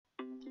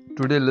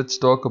Today let's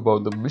talk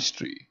about the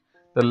mystery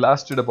that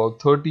lasted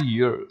about 30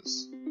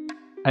 years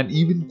and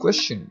even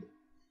questioned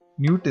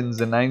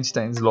Newton's and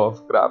Einstein's law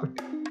of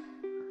gravity.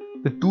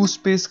 The two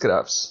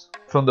spacecrafts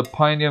from the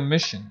Pioneer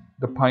mission,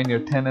 the Pioneer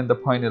 10 and the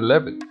Pioneer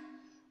 11,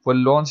 were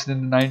launched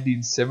in the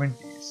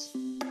 1970s.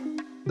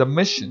 The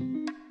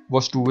mission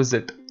was to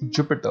visit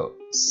Jupiter,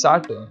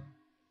 Saturn,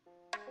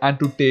 and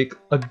to take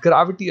a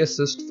gravity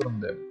assist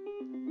from them,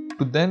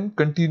 to then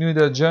continue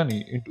their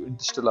journey into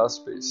interstellar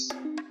space.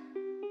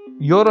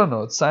 Here on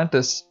Earth,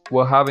 scientists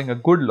were having a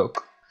good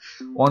look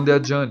on their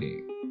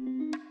journey.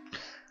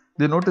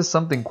 They noticed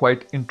something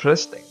quite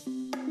interesting.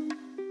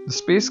 The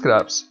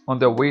spacecrafts on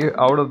their way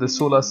out of the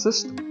solar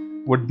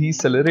system were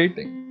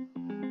decelerating,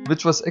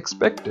 which was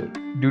expected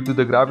due to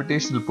the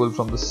gravitational pull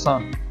from the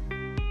Sun.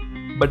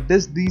 But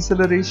this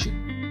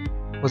deceleration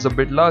was a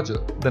bit larger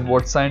than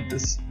what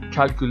scientists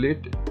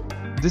calculated.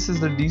 This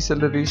is the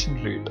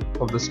deceleration rate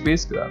of the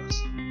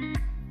spacecrafts.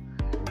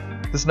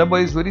 This number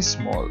is very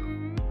small,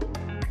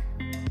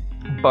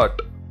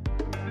 but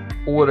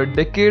over a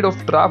decade of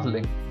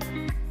traveling,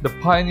 the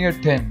Pioneer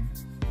 10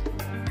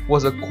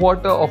 was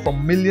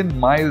 250,000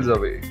 miles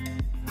away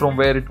from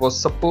where it was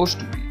supposed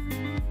to be,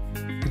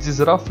 which is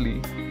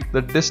roughly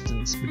the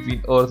distance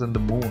between Earth and the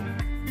Moon.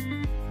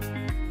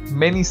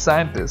 Many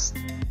scientists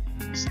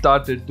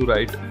started to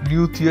write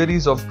new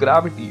theories of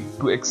gravity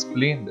to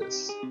explain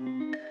this,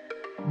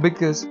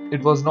 because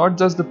it was not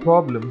just the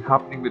problem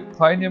happening with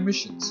Pioneer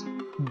missions.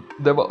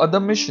 There were other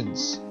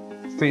missions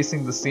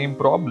facing the same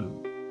problem,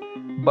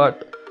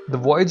 but the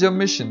Voyager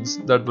missions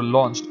that were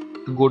launched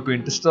to go to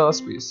interstellar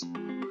space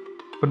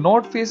were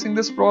not facing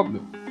this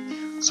problem.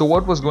 So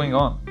what was going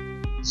on?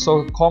 So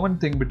a common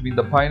thing between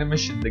the Pioneer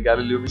mission, the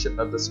Galileo mission,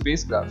 and the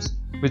spacecrafts,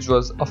 which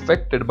was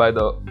affected by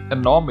the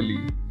anomaly,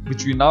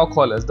 which we now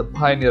call as the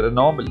Pioneer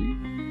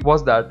anomaly,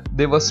 was that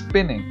they were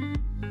spinning.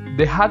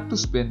 They had to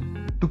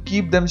spin to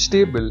keep them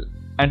stable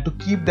and to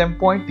keep them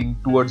pointing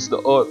towards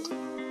the Earth.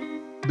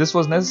 This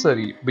was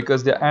necessary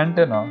because their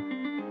antenna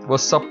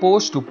was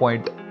supposed to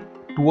point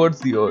towards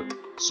the Earth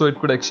so it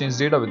could exchange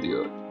data with the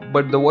Earth.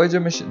 But the Voyager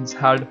missions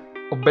had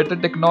a better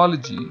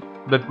technology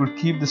that could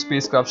keep the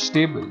spacecraft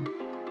stable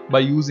by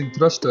using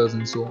thrusters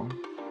and so on.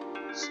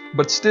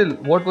 But still,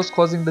 what was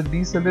causing the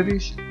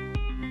deceleration?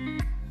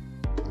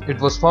 It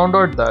was found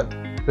out that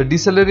the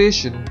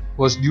deceleration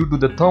was due to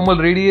the thermal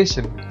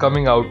radiation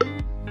coming out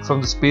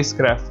from the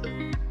spacecraft.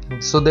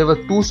 So there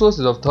were two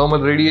sources of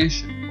thermal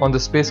radiation on the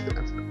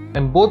spacecraft,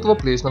 and both were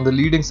placed on the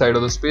leading side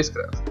of the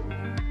spacecraft.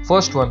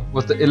 First one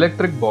was the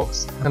electric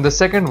box, and the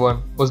second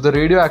one was the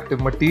radioactive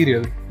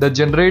material that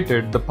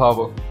generated the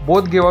power.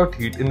 Both gave out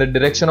heat in the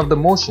direction of the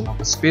motion of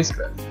the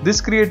spacecraft.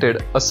 This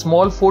created a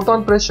small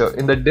photon pressure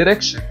in the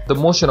direction of the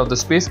motion of the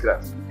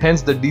spacecraft,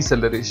 hence the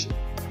deceleration.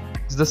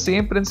 It's the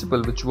same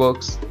principle which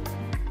works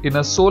in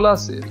a solar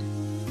sail,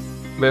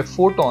 where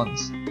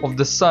photons of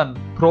the sun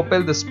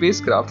propel the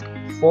spacecraft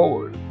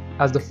forward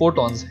as the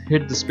photons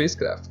hit the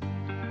spacecraft.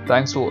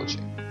 Thanks for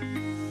watching.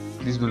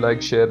 Please do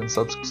like, share and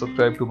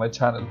subscribe to my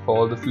channel for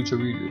all the future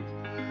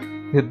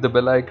videos. Hit the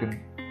bell icon,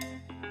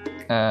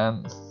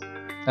 and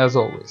as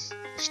always,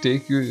 stay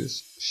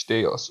curious,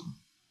 stay awesome.